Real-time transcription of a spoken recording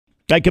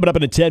Right, coming up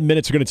in 10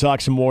 minutes, we're going to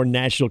talk some more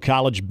National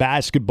College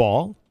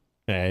basketball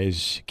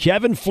as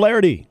Kevin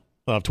Flaherty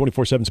of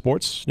 24/7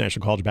 Sports,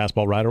 National College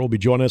basketball writer, will be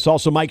joining us.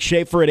 Also, Mike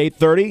Schaefer at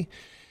 8:30.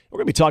 We're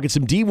going to be talking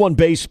some D1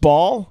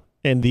 baseball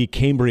and the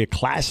Cambria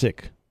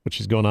Classic, which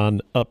is going on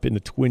up in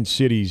the Twin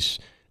Cities.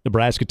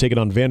 Nebraska taking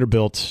on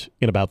Vanderbilt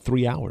in about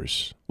 3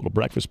 hours. A little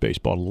breakfast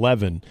baseball at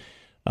 11.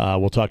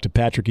 We'll talk to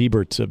Patrick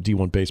Ebert of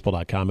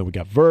D1Baseball.com, and we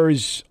got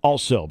Vers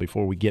also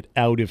before we get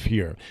out of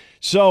here.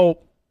 So,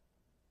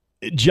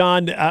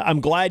 John, I'm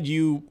glad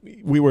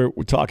we were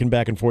talking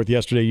back and forth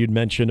yesterday. You'd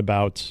mentioned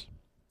about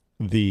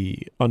the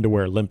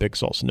Underwear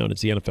Olympics, also known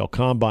as the NFL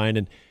Combine,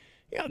 and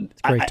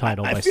it's a great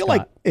title. I by feel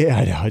Scott.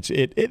 I know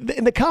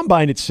and the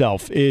Combine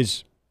itself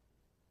is.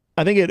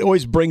 I think it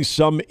always brings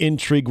some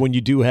intrigue when you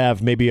do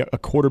have maybe a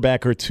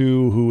quarterback or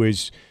two who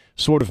is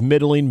sort of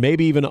middling,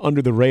 maybe even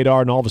under the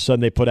radar, and all of a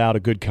sudden they put out a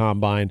good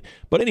Combine.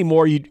 But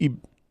anymore, you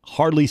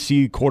hardly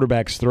see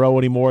quarterbacks throw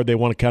anymore. They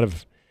want to kind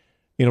of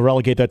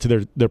relegate that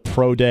to their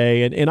pro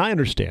day, and I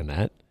understand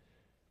that.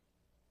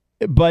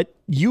 But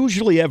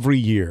usually every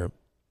year,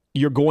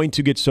 you're going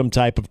to get some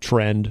type of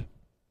trend.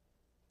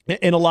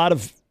 And a lot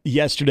of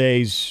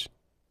yesterday's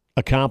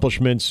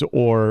accomplishments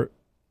or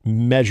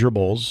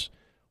measurables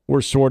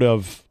were sort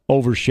of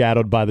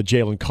overshadowed by the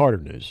Jalen Carter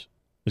news,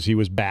 as he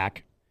was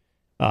back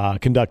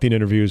conducting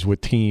interviews with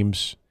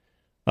teams.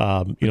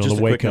 Just the a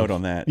wake quick note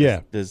on that. Yeah.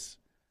 Does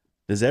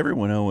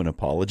everyone owe an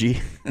apology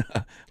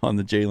on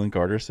the Jalen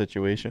Carter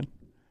situation?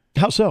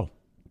 How so?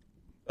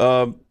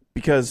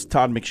 Because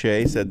Todd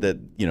McShay said that,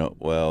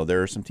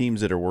 there are some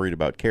teams that are worried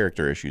about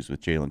character issues with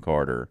Jalen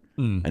Carter.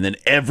 And then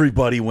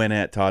everybody went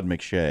at Todd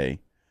McShay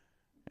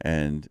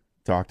and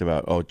talked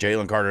about,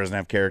 Jalen Carter doesn't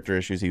have character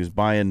issues. He was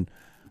buying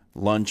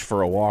lunch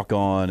for a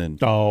walk-on. And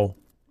do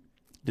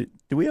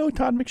we owe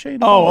Todd McShay an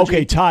apology? Oh,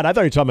 okay, Todd. I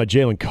thought you were talking about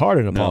Jalen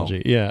Carter an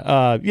apology. No.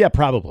 Yeah, yeah,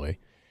 probably.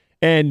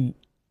 And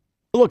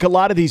look, a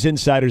lot of these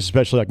insiders,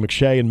 especially like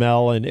McShay and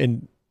Mel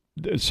and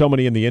so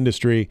many in the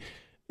industry,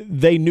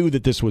 they knew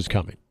that this was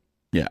coming.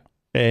 Yeah.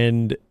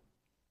 And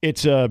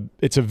it's a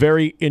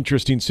very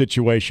interesting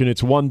situation.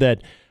 It's one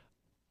that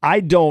I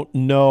don't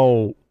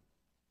know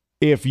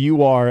if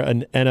you are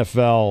an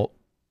NFL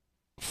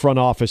front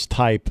office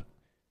type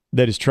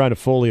that is trying to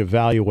fully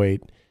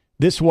evaluate.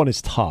 This one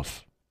is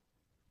tough.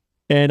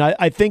 And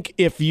I think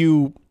if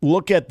you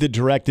look at the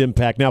direct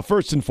impact, now,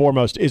 first and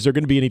foremost, is there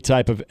going to be any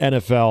type of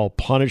NFL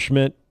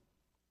punishment?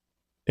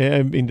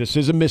 I mean, this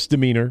is a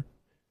misdemeanor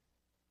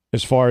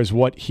as far as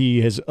what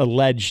he has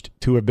alleged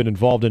to have been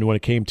involved in when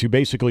it came to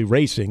basically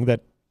racing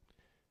that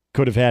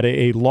could have had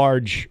a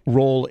large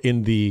role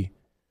in the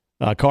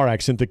car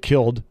accident that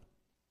killed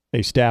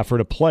a staffer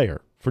and a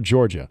player for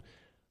Georgia.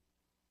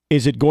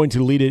 Is it going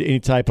to lead to any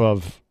type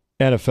of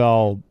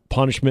NFL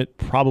punishment?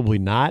 Probably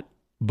not.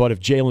 But if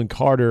Jalen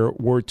Carter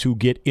were to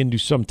get into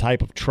some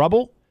type of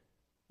trouble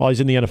while he's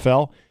in the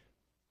NFL,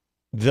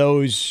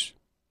 those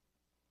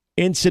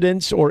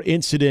incidents or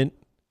incident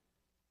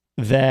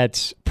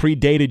that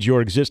predated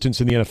your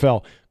existence in the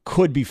NFL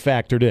could be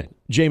factored in.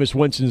 Jameis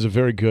Winston is a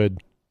very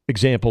good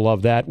example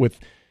of that with,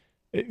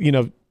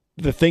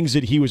 the things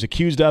that he was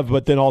accused of,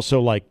 but then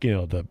also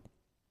the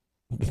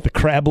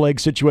crab leg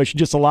situation,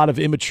 just a lot of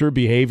immature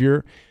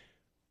behavior.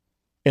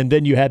 And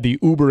then you had the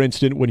Uber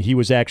incident when he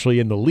was actually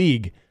in the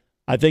league.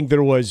 I think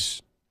there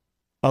was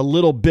a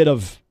little bit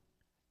of,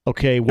 what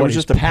was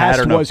his just a past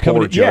pattern was of poor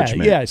coming.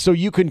 judgment. Yeah. So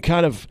you can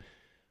kind of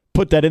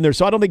put that in there.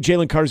 So I don't think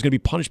Jalen Carter is going to be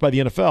punished by the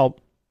NFL.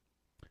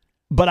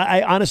 But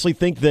I honestly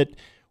think that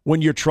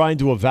when you're trying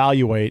to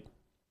evaluate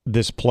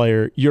this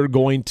player, you're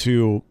going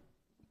to,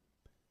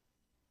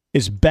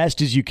 as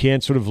best as you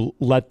can, sort of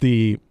let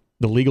the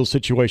legal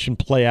situation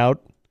play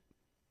out,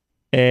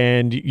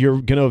 and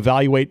you're going to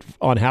evaluate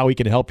on how he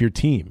can help your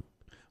team.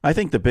 I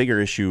think the bigger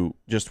issue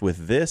just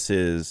with this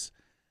is,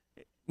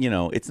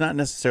 it's not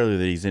necessarily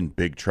that he's in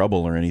big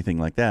trouble or anything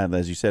like that.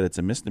 As you said, it's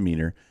a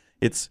misdemeanor.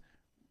 It's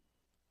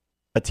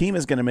a team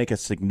is going to make a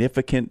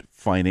significant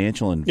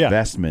financial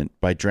investment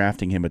by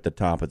drafting him at the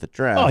top of the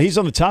draft. Oh, he's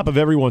on the top of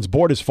everyone's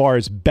board as far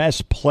as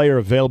best player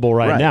available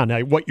right now. Now,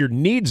 what your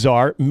needs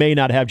are may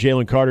not have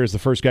Jalen Carter as the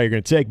first guy you're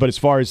going to take, but as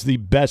far as the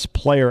best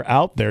player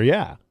out there,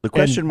 yeah. The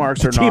question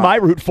marks are the team I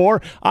root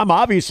for, I'm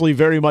obviously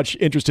very much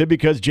interested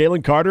because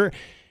Jalen Carter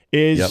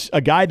is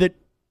a guy that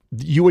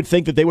you would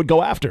think that they would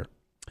go after.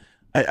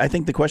 I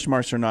think the question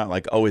marks are not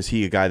like, is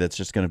he a guy that's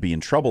just going to be in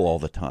trouble all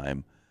the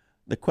time?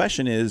 The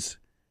question is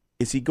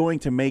he going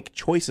to make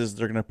choices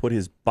that are going to put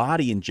his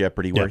body in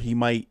jeopardy where he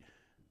might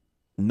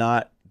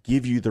not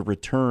give you the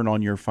return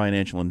on your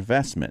financial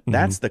investment? Mm-hmm.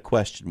 That's the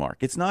question mark.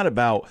 It's not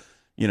about,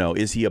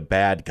 is he a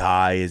bad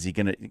guy? Is he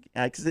going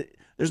to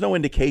 – there's no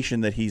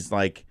indication that he's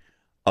like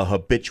a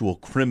habitual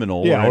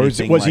criminal or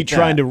anything was like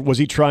that. Was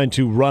he trying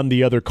to run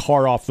the other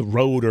car off the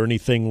road or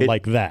anything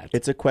like that?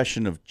 It's a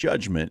question of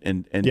judgment,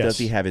 and does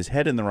he have his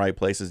head in the right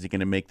place? Is he going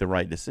to make the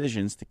right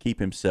decisions to keep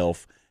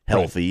himself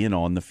healthy and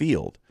on the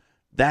field?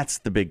 That's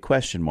the big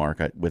question mark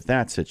with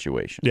that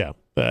situation. Yeah.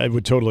 I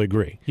would totally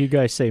agree. You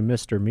guys say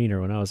Mr.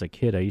 Meaner. When I was a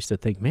kid, I used to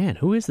think, man,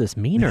 who is this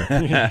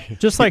Meaner?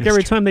 Just like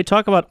every time they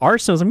talk about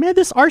arson, I was like, man,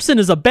 this arson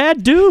is a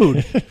bad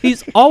dude.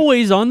 He's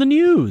always on the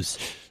news.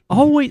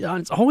 Always,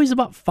 it's always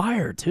about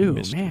fire too,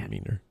 Mr. man.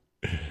 Meaner.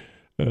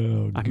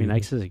 Oh, I mean,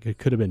 I said it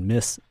could have been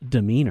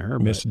misdemeanor.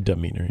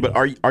 Misdemeanor. But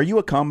are you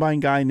a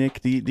combine guy,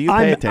 Nick? Do you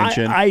pay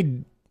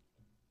attention?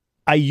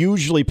 I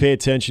usually pay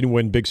attention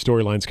when big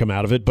storylines come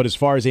out of it, but as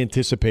far as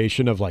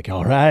anticipation of like,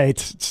 all right,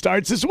 it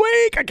starts this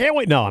week, I can't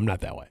wait. No, I'm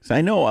not that way. So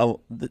I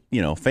know,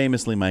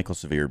 famously Michael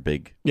Severe,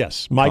 big.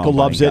 Yes, Michael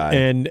loves guy.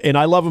 it, and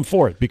I love him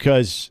for it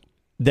because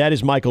that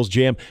is Michael's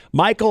jam.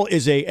 Michael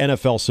is a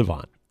NFL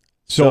savant.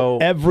 So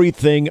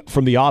everything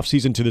from the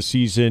offseason to the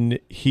season,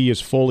 he is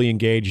fully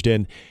engaged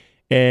in.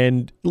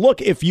 And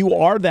look, if you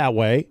are that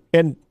way,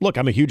 and look,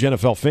 I'm a huge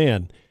NFL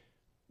fan,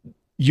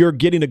 you're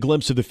getting a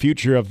glimpse of the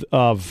future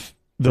of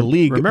the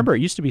league. Remember,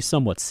 it used to be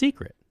somewhat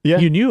secret. Yeah.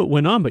 You knew it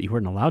went on, but you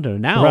weren't allowed to.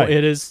 Now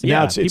it is.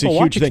 Now it's people a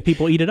watch huge it, thing.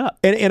 people eat it up.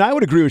 And I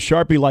would agree with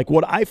Sharpie. Like,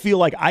 what I feel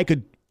like I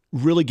could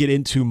really get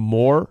into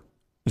more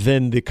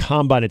than the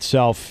combine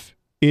itself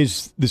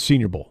is the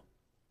Senior Bowl.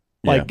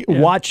 Like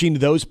watching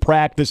those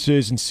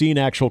practices and seeing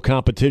actual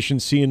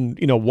competition, seeing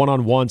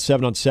 1-on-1,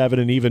 7-on-7,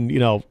 and even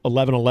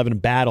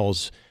 11-on-11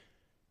 battles.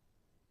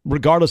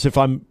 Regardless if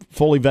I'm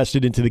fully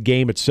vested into the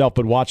game itself,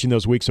 but watching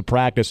those weeks of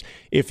practice,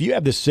 if you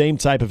have the same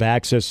type of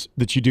access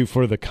that you do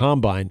for the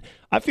combine,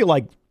 I feel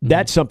like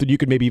that's something you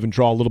could maybe even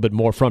draw a little bit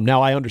more from.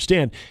 Now, I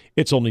understand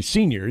it's only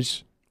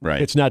seniors.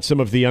 Right. It's not some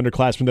of the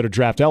underclassmen that are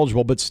draft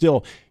eligible, but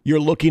still, you're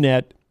looking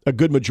at a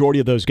good majority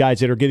of those guys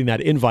that are getting that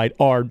invite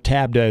are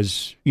tabbed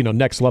as,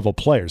 next level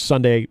players,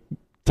 Sunday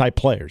type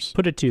players.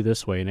 Put it to you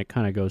this way, and it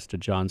kind of goes to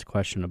John's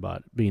question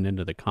about being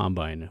into the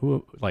combine.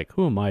 Who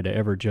am I to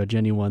ever judge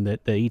anyone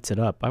that eats it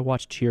up? I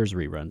watched Cheers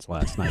reruns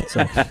last night,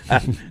 so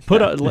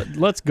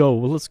let's go.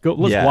 Let's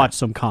watch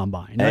some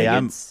combine. Hey,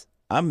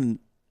 I'm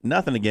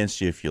nothing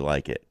against you if you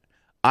like it.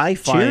 I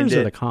find Cheers it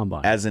or the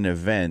combine as an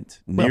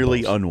event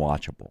nearly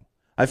unwatchable.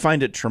 I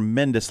find it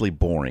tremendously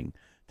boring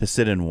to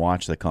sit and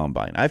watch the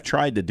combine. I've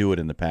tried to do it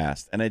in the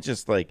past, and it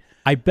just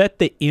I bet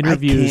the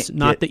interviews,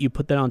 that you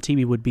put that on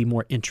TV, would be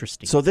more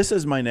interesting. So this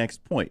is my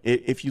next point.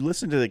 If you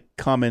listen to the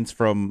comments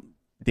from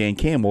Dan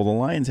Campbell, the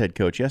Lions head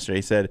coach, yesterday,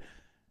 he said,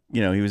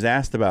 he was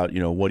asked about,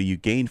 what do you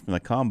gain from the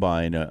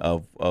combine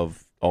of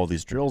all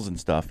these drills and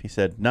stuff. He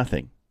said,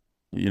 nothing.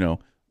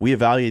 We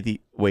evaluate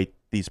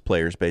these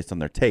players based on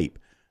their tape.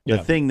 The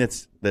thing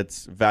that's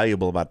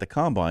valuable about the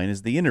combine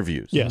is the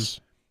interviews. Yes.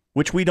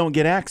 Which we don't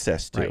get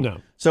access to. Right.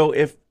 No. So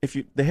if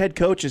the head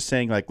coach is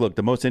saying, like, look,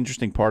 the most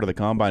interesting part of the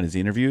combine is the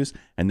interviews,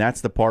 and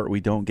that's the part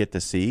we don't get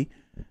to see,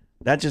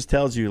 that just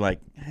tells you, like,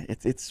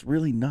 it's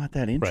really not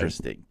that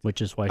interesting. Right.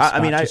 Which is why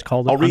Scott just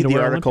called it I'll read the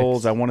Underwear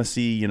articles. Olympics. I want to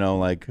see,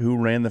 like, who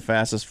ran the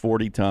fastest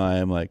 40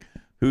 time, like,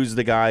 who's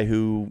the guy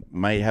who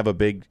might have a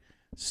big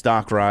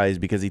stock rise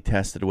because he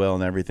tested well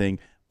and everything.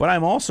 But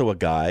I'm also a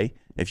guy,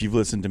 if you've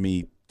listened to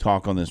me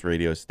talk on this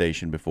radio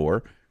station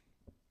before,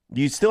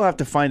 you still have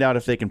to find out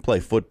if they can play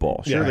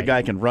football. Sure, the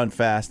guy can run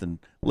fast and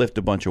lift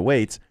a bunch of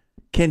weights.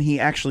 Can he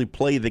actually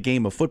play the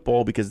game of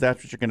football? Because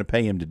that's what you're going to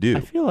pay him to do.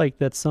 I feel like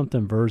that's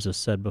something Verza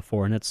said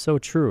before, and it's so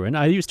true. And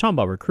he was talking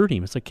about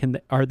recruiting. It's like,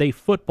 are they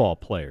football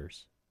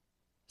players?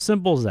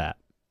 Simple as that.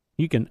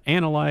 You can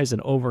analyze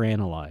and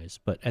overanalyze,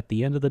 but at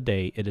the end of the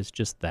day, it is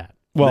just that.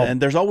 Well,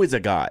 and there's always a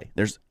guy.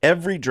 There's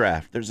every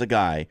draft. There's a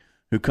guy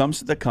who comes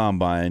to the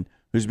combine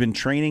who's been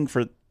training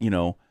for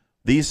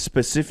these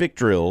specific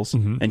drills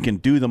and can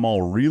do them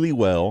all really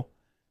well,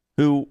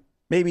 who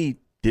maybe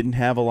didn't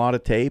have a lot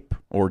of tape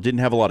or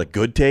didn't have a lot of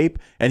good tape,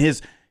 and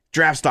his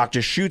draft stock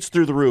just shoots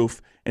through the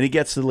roof, and he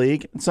gets to the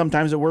league, and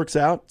sometimes it works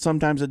out,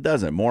 sometimes it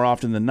doesn't. More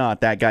often than not,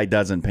 that guy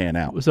doesn't pan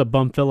out. It was a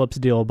Bum Phillips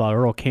deal about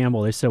Earl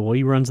Campbell. They said, well,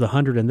 he runs the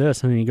 100 in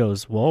this, and he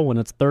goes, well, when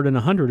it's 3rd and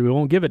 100, we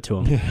won't give it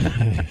to him.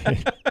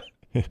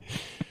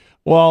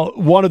 Well,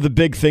 one of the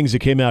big things that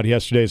came out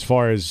yesterday as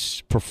far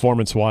as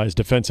performance-wise,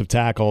 defensive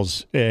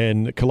tackles,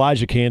 and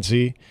Kalijah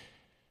Kancey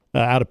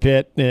out of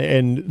Pitt,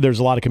 and there's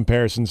a lot of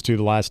comparisons to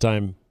the last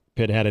time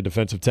Pitt had a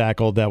defensive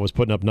tackle that was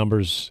putting up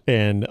numbers,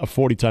 and a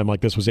 40 time like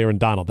this was Aaron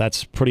Donald.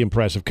 That's pretty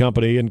impressive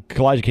company, and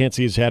Kalijah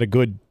Kancey has had a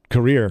good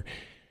career.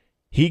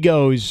 He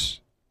goes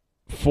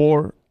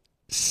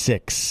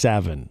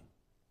 4.67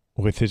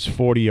 with his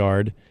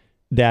 40-yard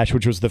dash,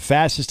 which was the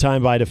fastest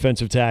time by a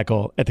defensive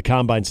tackle at the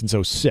Combine since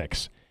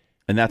 2006.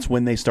 And that's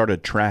when they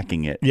started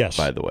tracking it,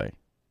 by the way.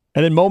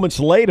 And then moments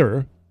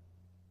later,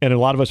 and a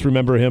lot of us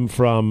remember him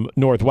from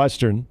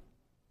Northwestern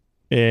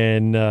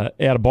in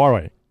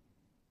Adebawore,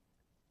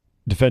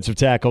 defensive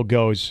tackle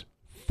goes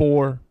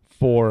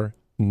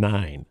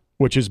 4.49,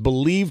 which is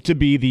believed to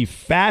be the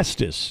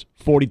fastest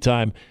 40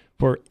 time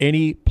for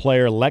any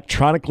player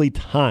electronically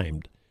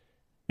timed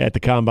at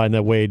the Combine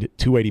that weighed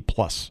 280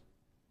 plus.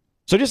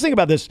 So just think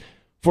about this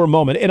for a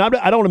moment. And I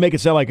don't want to make it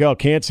sound like, oh,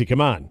 Kancey,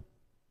 come on.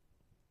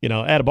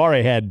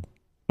 Adebawore had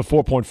a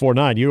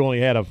 4.49. You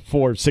only had a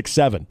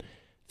 4.67.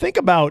 Think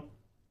about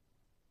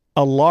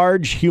a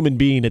large human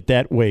being at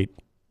that weight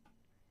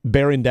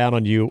bearing down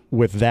on you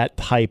with that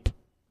type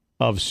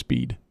of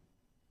speed.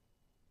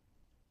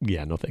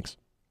 Yeah, no thanks.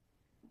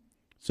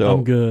 So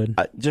I'm good.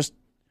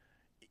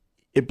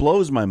 It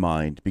blows my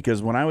mind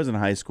because when I was in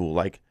high school,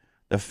 like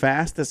the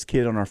fastest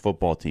kid on our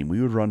football team,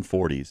 we would run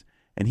 40s,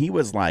 and he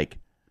was like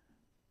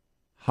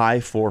high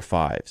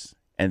 4.5s,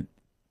 and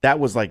that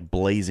was like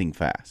blazing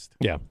fast.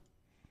 Yeah.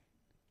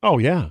 Oh,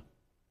 yeah.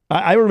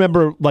 I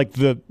remember like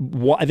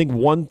I think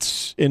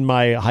once in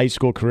my high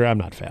school career, I'm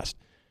not fast.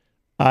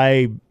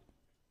 I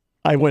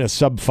went a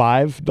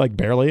sub-5, like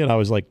barely, and I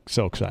was like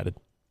so excited.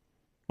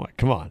 I'm like,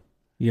 come on.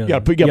 Yeah,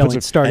 gotta put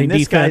some starting and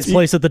this defense, guy's-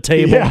 place at the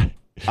table. Yeah.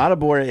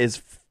 Adebawore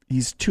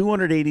he's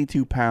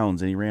 282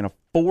 pounds, and he ran a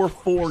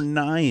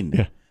 4.49.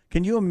 Yeah.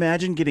 Can you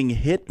imagine getting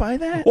hit by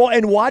that? Well,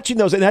 and watching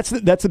those, and that's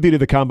the beauty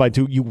of the combine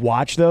too. You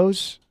watch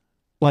those,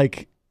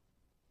 like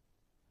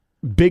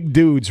big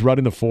dudes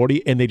running the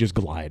 40, and they just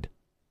glide.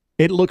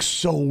 It looks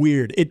so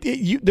weird.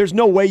 There's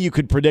no way you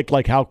could predict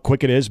like how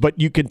quick it is, but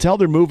you can tell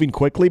they're moving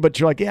quickly. But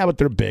you're like, yeah, but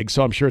they're big,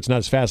 so I'm sure it's not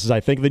as fast as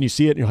I think. Then you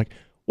see it, and you're like,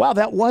 wow,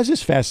 that was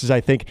as fast as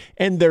I think.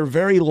 And they're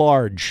very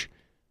large.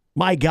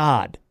 My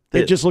God,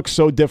 it just looks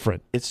so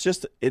different. It's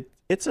just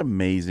it's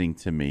amazing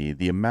to me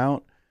the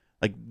amount,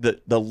 like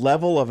the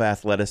level of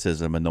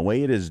athleticism and the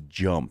way it has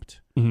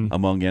jumped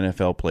among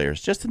NFL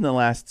players just in the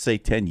last, say,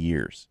 10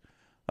 years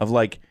of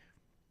like,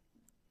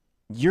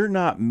 you're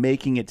not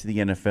making it to the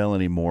NFL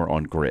anymore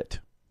on grit.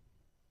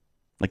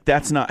 Like,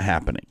 that's not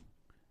happening.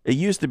 It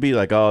used to be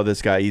like, oh,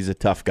 this guy, he's a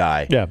tough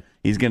guy. Yeah.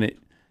 He's gonna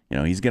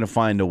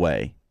find a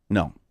way.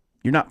 No,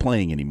 you're not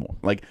playing anymore.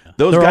 Like,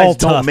 those They're guys all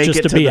don't tough make just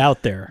it to be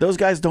out there. Those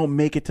guys don't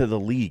make it to the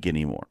league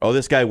anymore. Oh,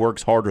 this guy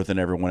works harder than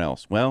everyone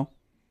else. Well,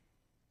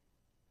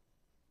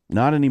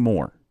 not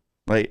anymore.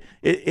 Like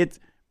it's,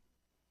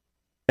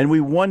 and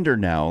we wonder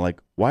now, like,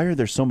 why are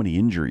there so many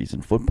injuries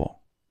in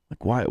football?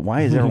 Like,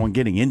 why is everyone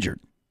getting injured?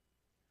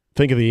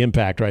 Think of the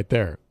impact right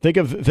there.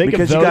 Because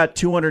you got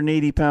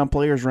 280-pound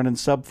players running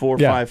sub 4.5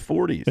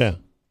 40s. Yeah.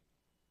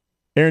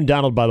 Aaron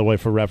Donald, by the way,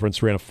 for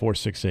reference, ran a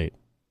 4.68.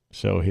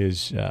 So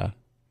his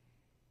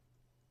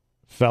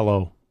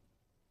fellow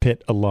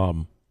Pitt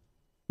alum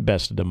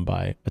bested him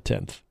by a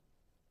 10th.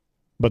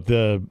 But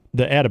the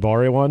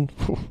Adebawore one,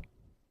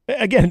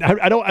 again,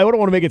 I don't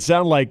want to make it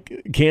sound like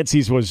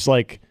Cansey's was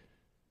like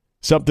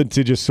something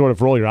to just sort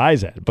of roll your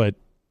eyes at. But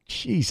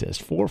Jesus,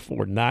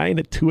 4.49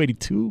 at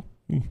 282.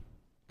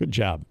 Good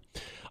job.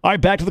 All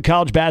right, back to the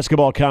college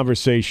basketball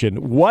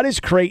conversation. What is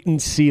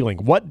Creighton's ceiling?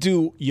 What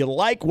do you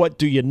like? What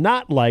do you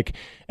not like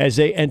as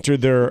they enter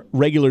their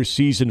regular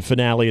season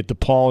finale at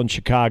DePaul in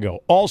Chicago?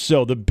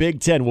 Also, the Big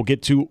Ten. We'll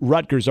get to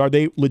Rutgers. Are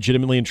they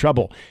legitimately in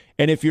trouble?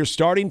 And if you're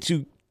starting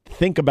to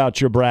think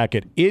about your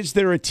bracket, is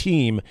there a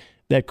team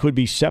that could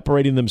be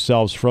separating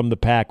themselves from the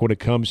pack when it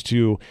comes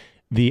to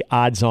the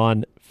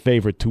odds-on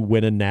favorite to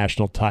win a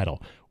national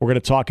title? We're going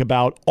to talk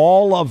about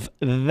all of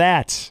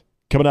that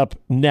coming up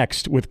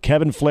next with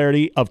Kevin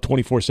Flaherty of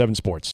 24/7 Sports.